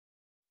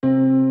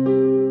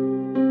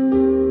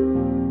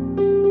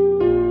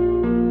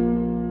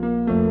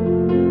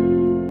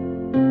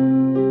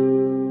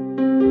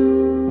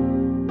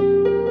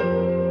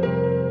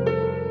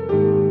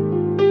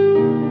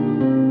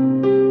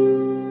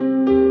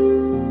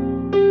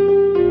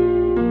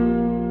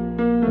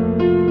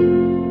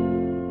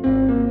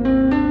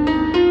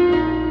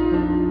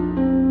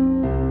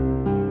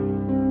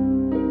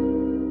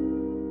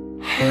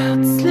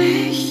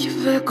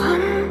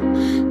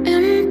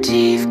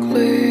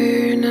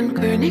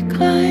dein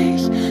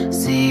Königreich.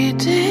 Sieh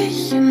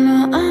dich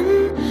nur an,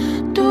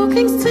 du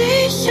klingst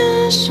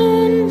sicher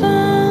schon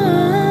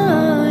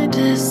weit.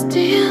 Ist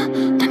dir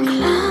denn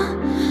klar,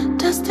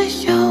 dass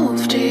dich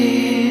auf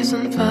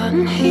diesen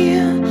Pfaden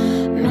hier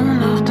nur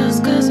noch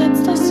das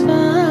Gesetz des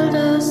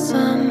Waldes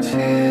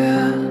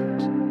anführt?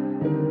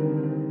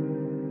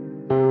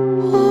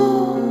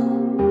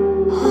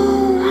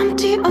 Und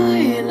die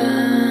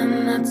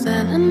Eulen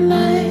erzählen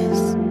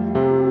leis.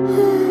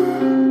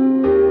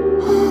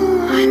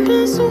 Ein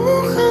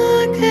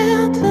Besucher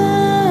kehrt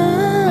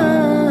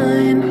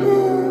ein.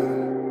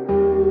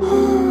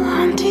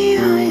 Und die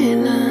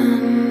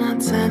Eulen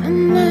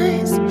erzählen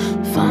leis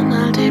von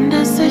all dem,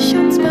 das sich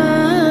uns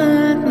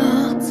bald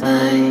noch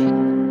zeigt.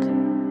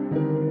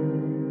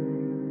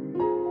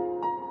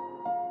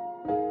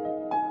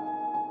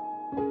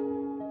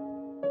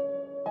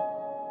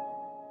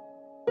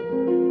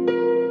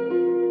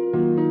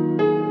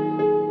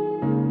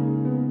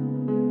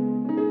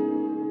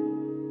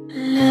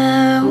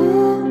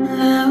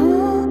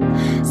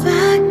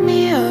 Sag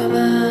mir,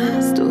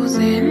 was du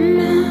sehen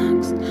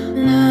magst.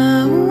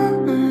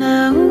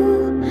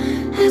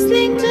 Es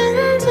liegt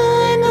in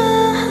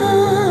deiner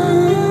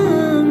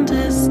Hand.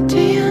 Ist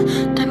dir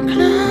denn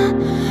klar,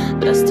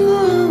 dass du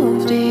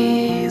auf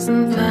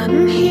diesen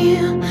Pfaden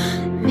hier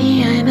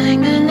nie ein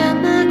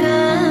eingeladener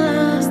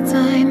Gast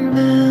sein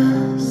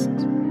wirst?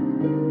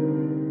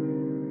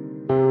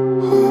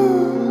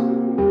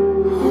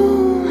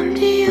 Und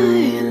die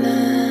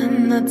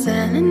Eulen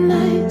erzählen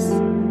leis.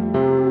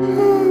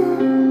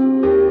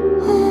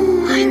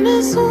 Ein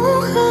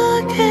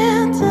Besucher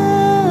kehrt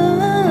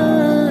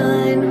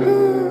ein.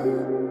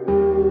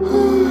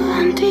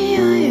 Und die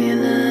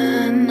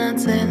Eulen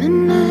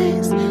erzählen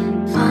leis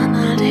von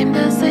all dem,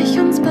 das sich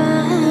uns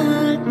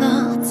bald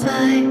noch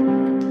zeigt.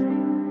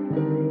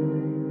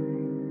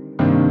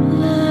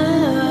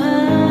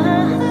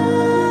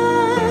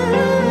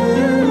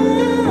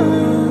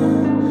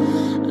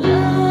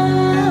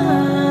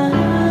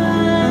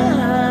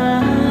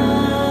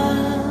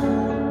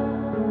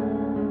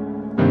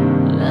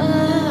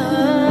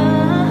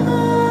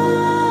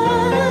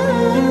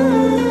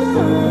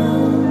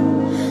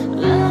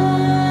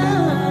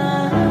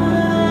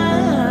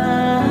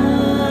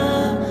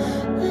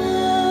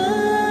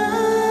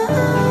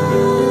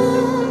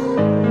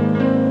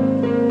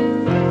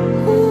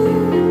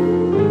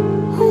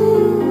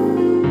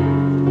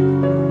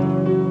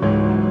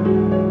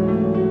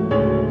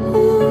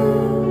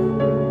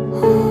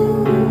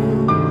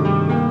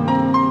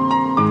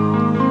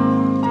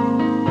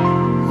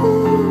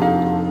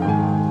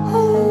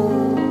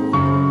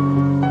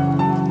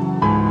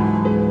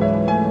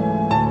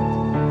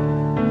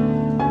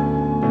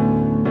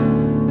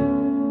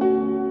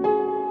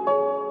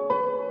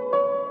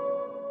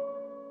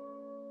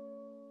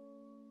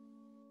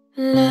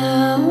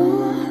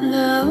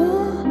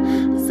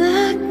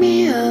 Sag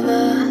mir,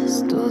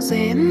 was du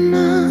sehen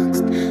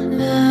magst.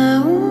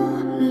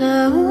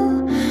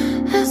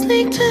 Es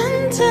liegt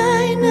in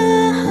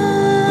deiner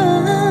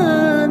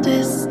Hand.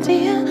 Ist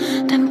dir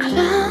denn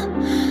klar,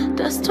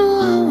 dass du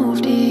auf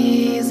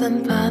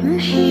diesen Pfaden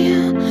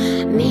hier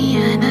nie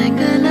ein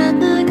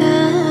eingeladener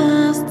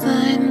Gast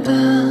sein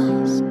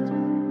wirst?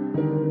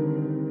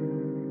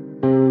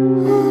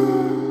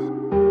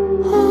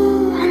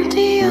 Und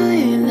die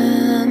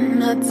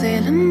Eulen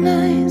erzählen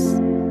leis.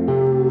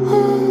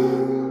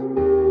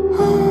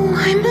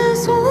 Ein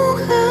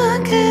Besucher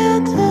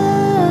kehrt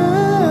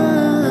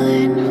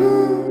ein.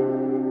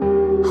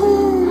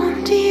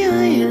 Und die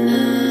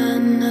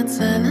Eulen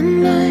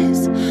erzählen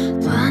leis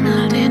von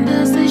all dem,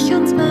 das sich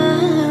uns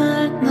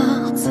bald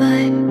noch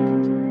zeigt.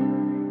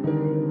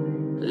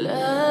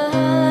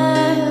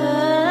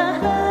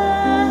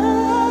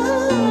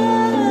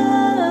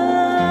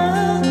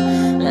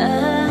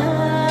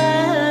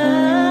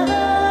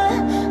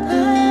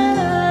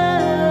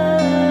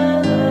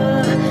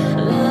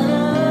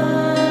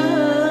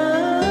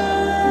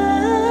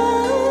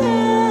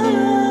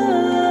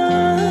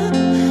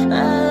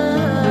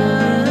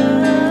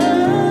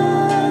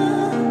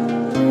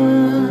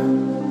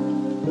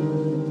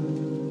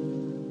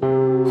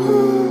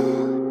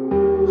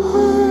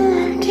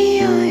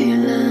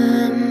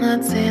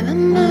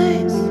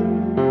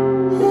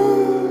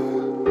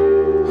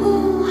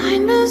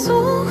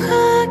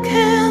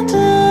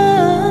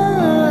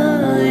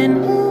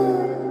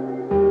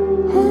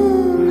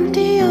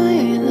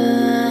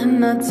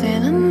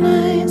 Erzählen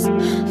leis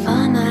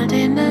von all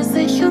dem, das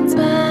sich uns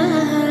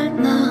bald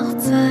noch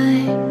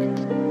zeigt.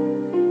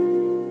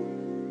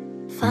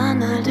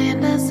 Von all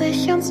dem, das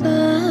sich uns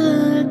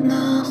bald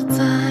noch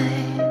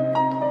zeigt.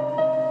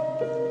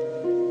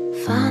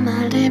 Von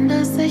all dem,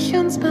 das sich